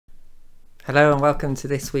Hello and welcome to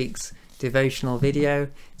this week's devotional video.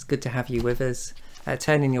 It's good to have you with us.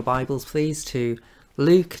 Turn in your Bibles please to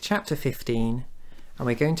Luke chapter 15 and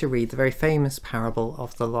we're going to read the very famous parable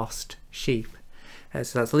of the lost sheep.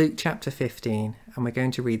 So that's Luke chapter 15 and we're going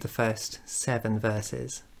to read the first 7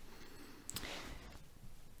 verses.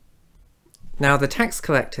 Now the tax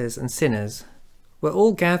collectors and sinners were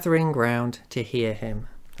all gathering round to hear him.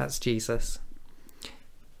 That's Jesus.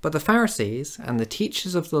 But the Pharisees and the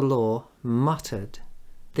teachers of the law muttered,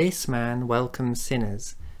 "This man welcomes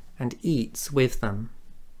sinners and eats with them."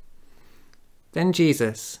 Then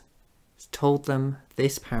Jesus told them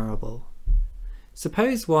this parable.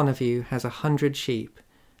 Suppose one of you has 100 sheep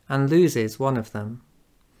and loses one of them.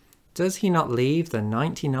 Does he not leave the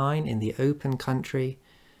 99 in the open country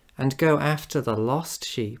and go after the lost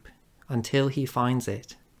sheep until he finds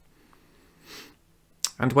it?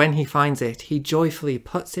 And when he finds it, he joyfully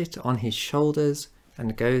puts it on his shoulders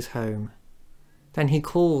and goes home. Then he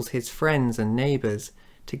calls his friends and neighbours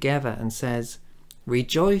together and says,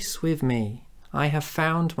 "Rejoice with me, I have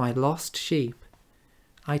found my lost sheep."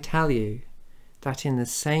 I tell you that in the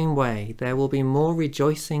same way there will be more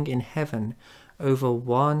rejoicing in heaven over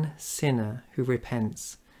one sinner who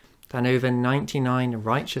repents than over 99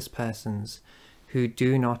 righteous persons who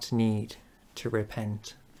do not need to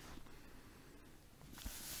repent.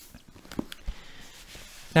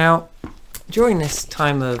 Now, during this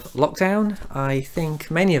time of lockdown, I think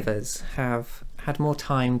many of us have had more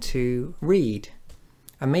time to read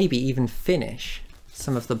and maybe even finish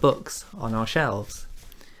some of the books on our shelves.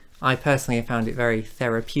 I personally have found it very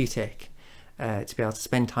therapeutic to be able to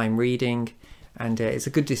spend time reading, and it's a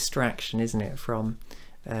good distraction, isn't it, from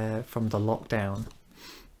the lockdown.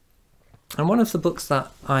 And one of the books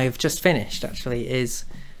that I've just finished actually is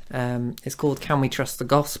called Can We Trust the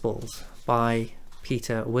Gospels by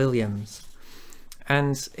Peter Williams,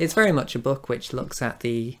 and it's very much a book which looks at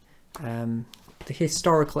the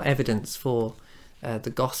historical evidence for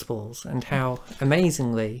the Gospels and how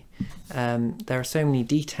amazingly there are so many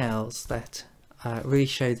details that really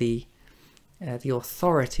show the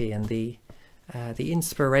authority and the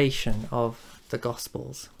inspiration of the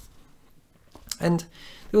Gospels. And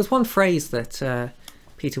there was one phrase that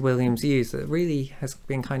Peter Williams used that really has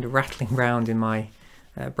been kind of rattling around in my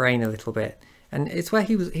brain a little bit. And it's where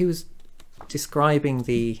he was describing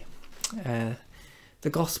the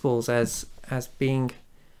Gospels as being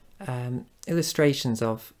illustrations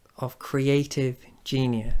of creative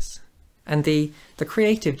genius, and the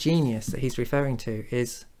creative genius that he's referring to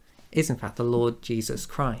is in fact the Lord Jesus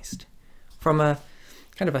Christ. From a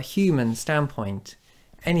kind of a human standpoint,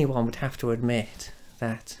 anyone would have to admit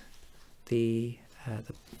that the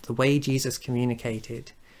way Jesus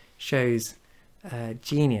communicated shows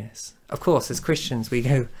genius. Of course, as Christians, we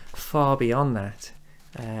go far beyond that,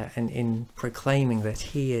 and in proclaiming that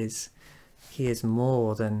he is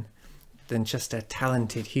more than just a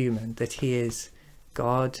talented human, that he is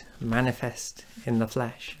God manifest in the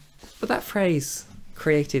flesh. But that phrase,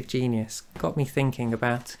 creative genius, got me thinking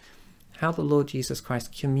about how the Lord Jesus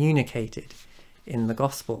Christ communicated in the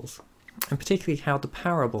Gospels, and particularly how the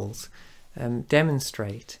parables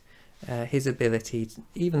demonstrate his ability,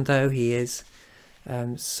 even though he is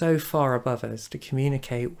so far above us, to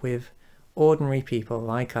communicate with ordinary people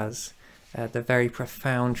like us the very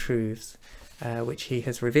profound truths which he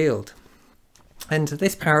has revealed. And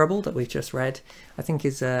this parable that we've just read, I think,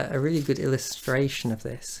 is a really good illustration of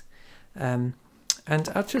this. And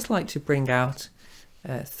I'd just like to bring out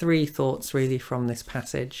 3 thoughts really from this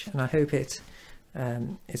passage, and I hope it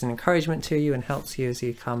is an encouragement to you and helps you as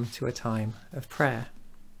you come to a time of prayer.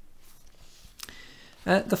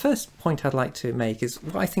 The first point I'd like to make is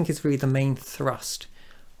what I think is really the main thrust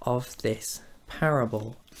of this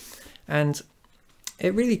parable, and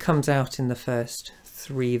it really comes out in the first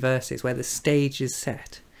 3 verses where the stage is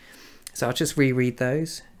set. So I'll just reread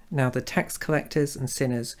those. Now the tax collectors and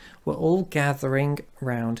sinners were all gathering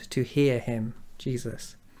round to hear him,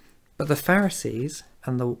 Jesus. But the Pharisees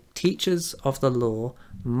and the teachers of the law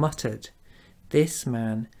muttered, "This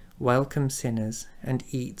man welcomes sinners and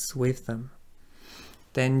eats with them."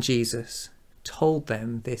 Then Jesus told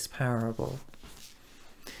them this parable.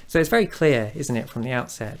 So it's very clear, isn't it, from the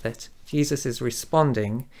outset, that Jesus is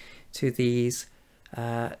responding to these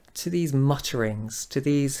mutterings, to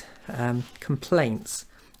these complaints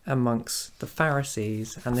amongst the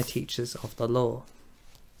Pharisees and the teachers of the law.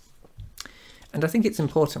 And I think it's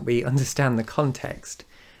important we understand the context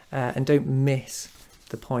and don't miss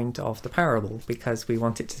the point of the parable because we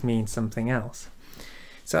want it to mean something else.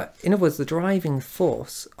 So in other words, the driving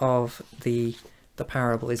force of the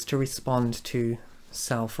parable is to respond to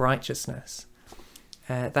self-righteousness.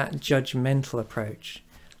 that judgmental approach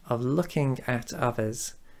of looking at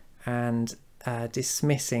others and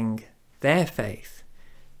dismissing their faith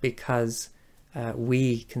because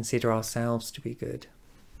we consider ourselves to be good.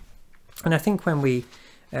 And I think when we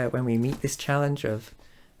meet this challenge of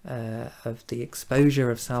the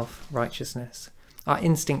exposure of self-righteousness, our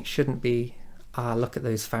instinct shouldn't be, look at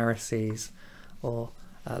those Pharisees, or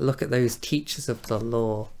look at those teachers of the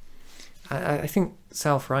law. I think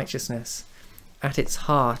self-righteousness at its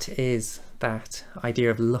heart is that idea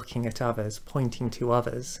of looking at others, pointing to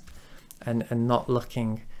others, and not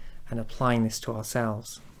looking and applying this to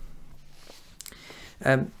ourselves.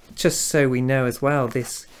 Just so we know as well,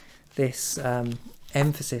 this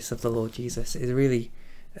emphasis of the Lord Jesus is really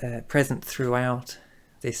present throughout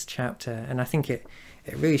this chapter, and I think it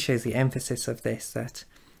really shows the emphasis of this, that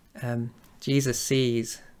Jesus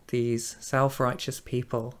sees these self-righteous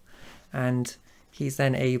people, and he's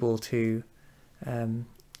then able to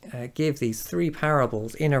give these three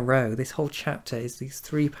parables in a row. This whole chapter is these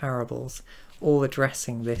three parables all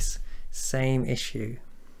addressing this same issue.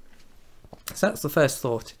 So that's the first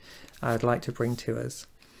thought I would like to bring to us.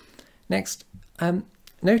 Next,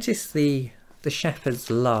 notice the shepherd's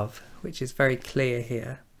love, which is very clear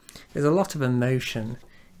here. There's a lot of emotion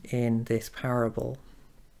in this parable.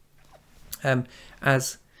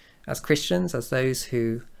 As Christians, as those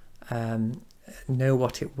who know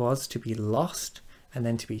what it was to be lost and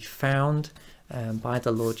then to be found by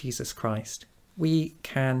the Lord Jesus Christ, we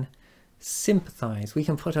can sympathize. We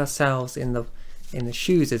can put ourselves in the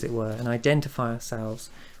shoes, as it were, and identify ourselves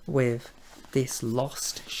with this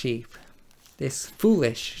lost sheep, this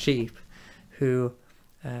foolish sheep who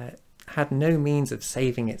had no means of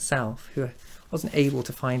saving itself, who wasn't able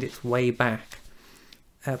to find its way back,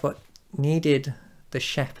 but needed the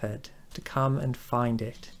shepherd to come and find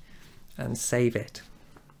it and save it.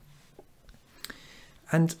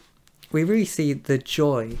 And we really see the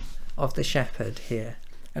joy of the shepherd here,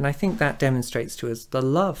 and I think that demonstrates to us the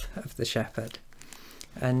love of the shepherd.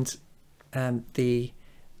 And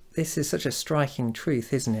this is such a striking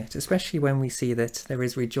truth, isn't it? Especially when we see that there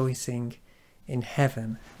is rejoicing in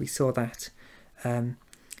heaven. We saw that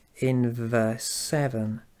in verse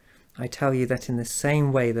 7. I tell you that in the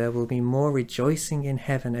same way there will be more rejoicing in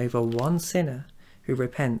heaven over one sinner who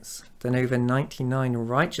repents than over 99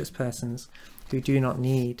 righteous persons who do not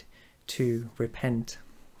need to repent.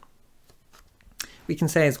 We can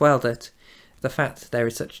say as well that the fact that there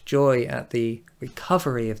is such joy at the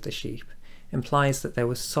recovery of the sheep implies that there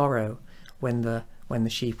was sorrow when the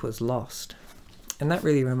sheep was lost. And that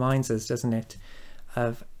really reminds us, doesn't it,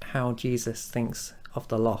 of how Jesus thinks of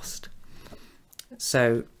the lost.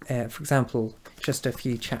 So, for example, just a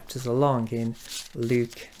few chapters along in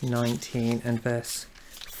Luke 19 and verse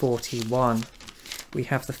 41, we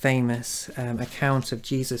have the famous account of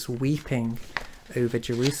Jesus weeping over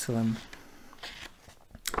Jerusalem.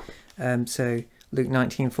 So Luke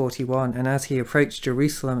 19:41, and as he approached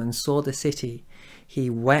Jerusalem and saw the city, he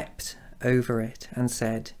wept over it and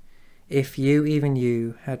said, "If you, even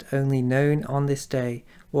you, had only known on this day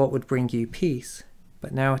what would bring you peace,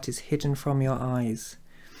 but now it is hidden from your eyes."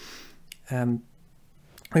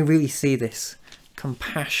 We really see this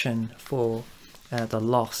compassion for the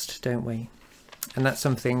lost, don't we? And that's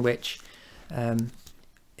something which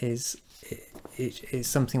is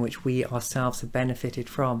something which we ourselves have benefited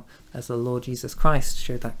from, as the Lord Jesus Christ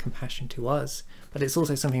showed that compassion to us. But it's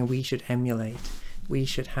also something we should emulate. We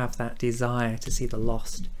should have that desire to see the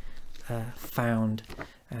lost found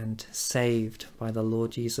and saved by the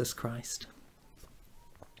Lord Jesus Christ.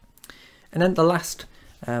 And then the last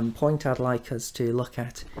point I'd like us to look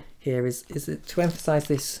at here is to emphasize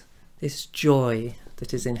this joy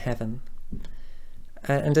that is in heaven.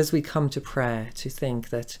 And as we come to prayer, to think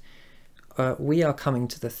that we are coming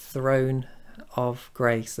to the throne of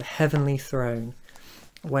grace, the heavenly throne,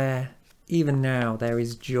 where even now there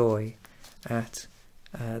is joy at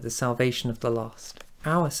the salvation of the lost,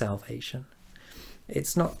 our salvation.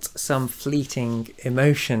 It's not some fleeting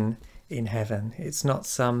emotion in heaven. It's not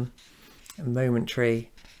some momentary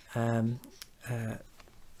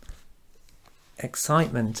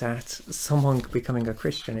excitement at someone becoming a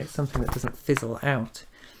Christian. It's something that doesn't fizzle out.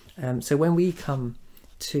 So when we come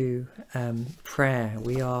to prayer,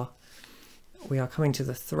 we are coming to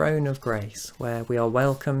the throne of grace, where we are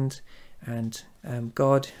welcomed, and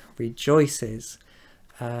God rejoices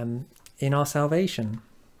in our salvation.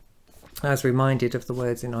 I was reminded of the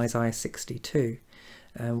words in Isaiah 62,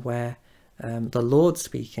 where the Lord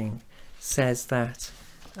speaking says that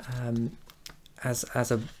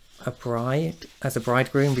as a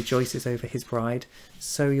bridegroom rejoices over his bride,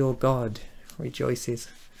 so your God rejoices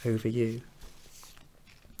over you.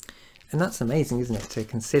 that's amazing, isn't it, to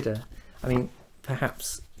consider. I mean,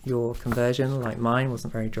 perhaps your conversion, like mine,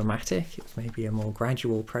 wasn't very dramatic. It was maybe a more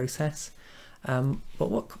gradual process. But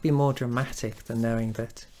what could be more dramatic than knowing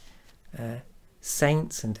that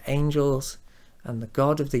saints and angels and the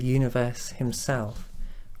God of the universe himself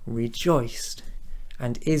rejoiced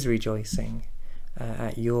and is rejoicing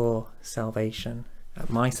at your salvation, at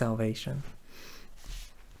my salvation.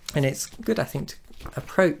 And it's good, I think, to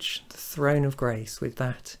approach the throne of grace with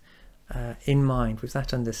that in mind, with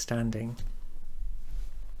that understanding.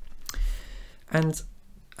 And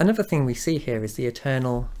another thing we see here is the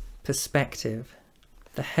eternal perspective,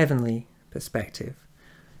 the heavenly perspective.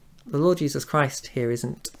 The Lord Jesus Christ here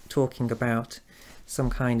isn't talking about some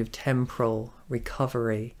kind of temporal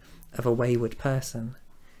recovery of a wayward person.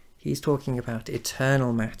 He's talking about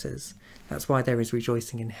eternal matters. That's why there is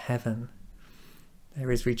rejoicing in heaven.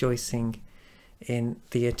 There is rejoicing in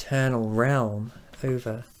the eternal realm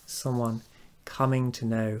over someone coming to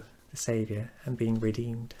know the Saviour and being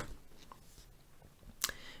redeemed.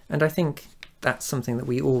 And I think that's something that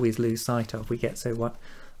we always lose sight of. We get so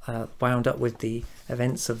wound up with the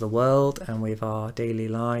events of the world and with our daily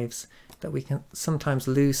lives that we can sometimes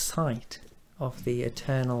lose sight of the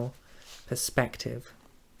eternal perspective.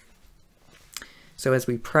 So as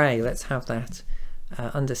we pray, let's have that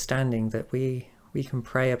understanding that we can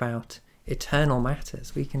pray about eternal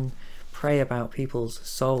matters. We can pray about people's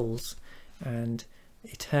souls and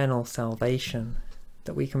eternal salvation,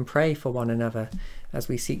 that we can pray for one another as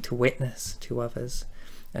we seek to witness to others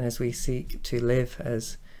and as we seek to live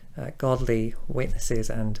as godly witnesses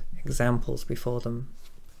and examples before them.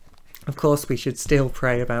 Of course, we should still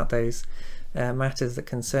pray about those matters that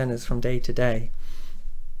concern us from day to day,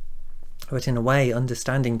 but in a way,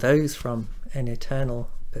 understanding those from an eternal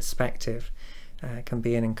perspective can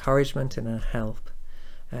be an encouragement and a help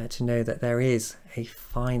to know that there is a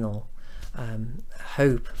final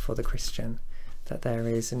hope for the Christian, that there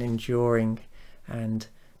is an enduring and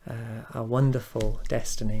a wonderful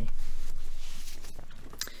destiny.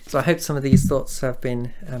 So I hope some of these thoughts have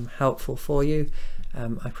been helpful for you.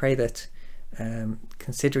 I pray that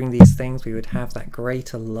considering these things, we would have that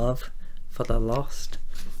greater love for the lost,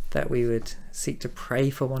 that we would seek to pray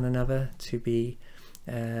for one another, to be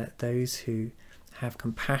those who have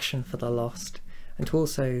compassion for the lost, and to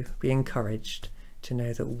also be encouraged to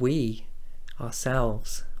know that we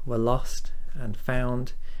ourselves were lost and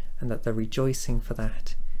found, and that the rejoicing for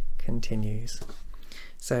that continues.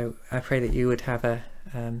 So I pray that you would have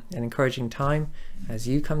an encouraging time as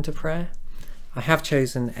you come to prayer. I have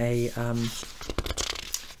chosen a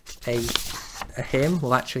hymn,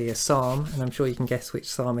 well actually a psalm, and I'm sure you can guess which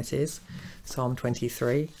psalm it is, Psalm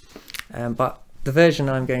 23. But the version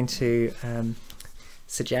I'm going to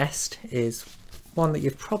suggest is one that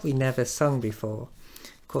you've probably never sung before.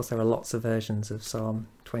 Of course, there are lots of versions of Psalm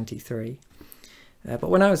 23. But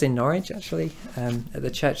when I was in Norwich, actually, at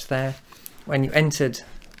the church there, when you entered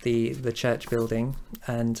the church building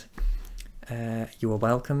and you were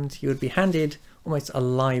welcomed, you would be handed almost a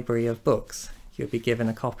library of books. You would be given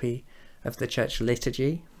a copy of the church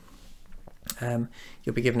liturgy.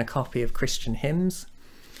 You'll be given a copy of Christian hymns.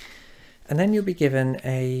 And then you'll be given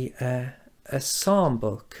a psalm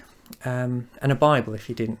book and a Bible if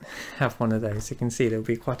you didn't have one of those. You can see there would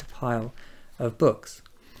be quite a pile of books.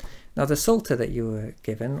 Now the Psalter that you were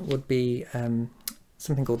given would be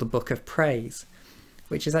something called the Book of Praise,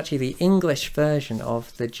 which is actually the English version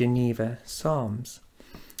of the Geneva Psalms.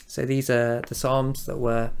 So these are the Psalms that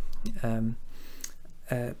were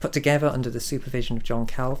put together under the supervision of John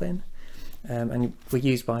Calvin and were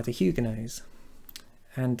used by the Huguenots.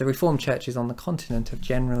 And the Reformed churches on the continent have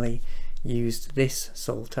generally used this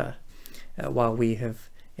Psalter, while we have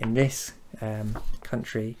in this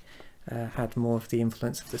country had more of the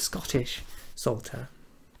influence of the Scottish Psalter.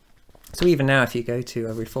 So even now, if you go to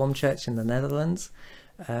a Reformed church in the Netherlands,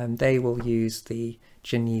 they will use the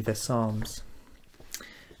Geneva Psalms.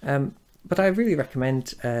 But I really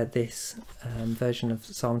recommend this version of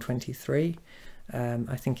Psalm 23.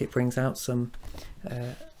 I think it brings out some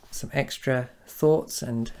extra thoughts,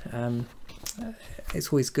 and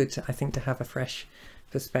it's always good to, I think, to have a fresh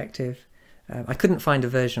perspective. I couldn't find a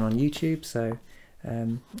version on YouTube, so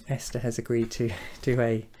Esther has agreed to do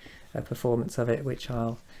a performance of it, which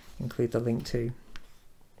I'll include the link to.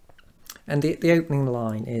 And the opening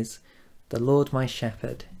line is, "The Lord my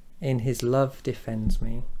shepherd, in his love defends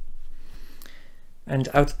me." And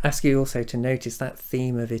I would ask you also to notice that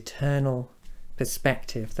theme of eternal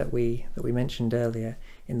perspective that we mentioned earlier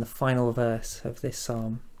in the final verse of this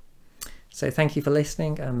psalm. So thank you for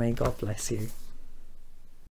listening, and may God bless you.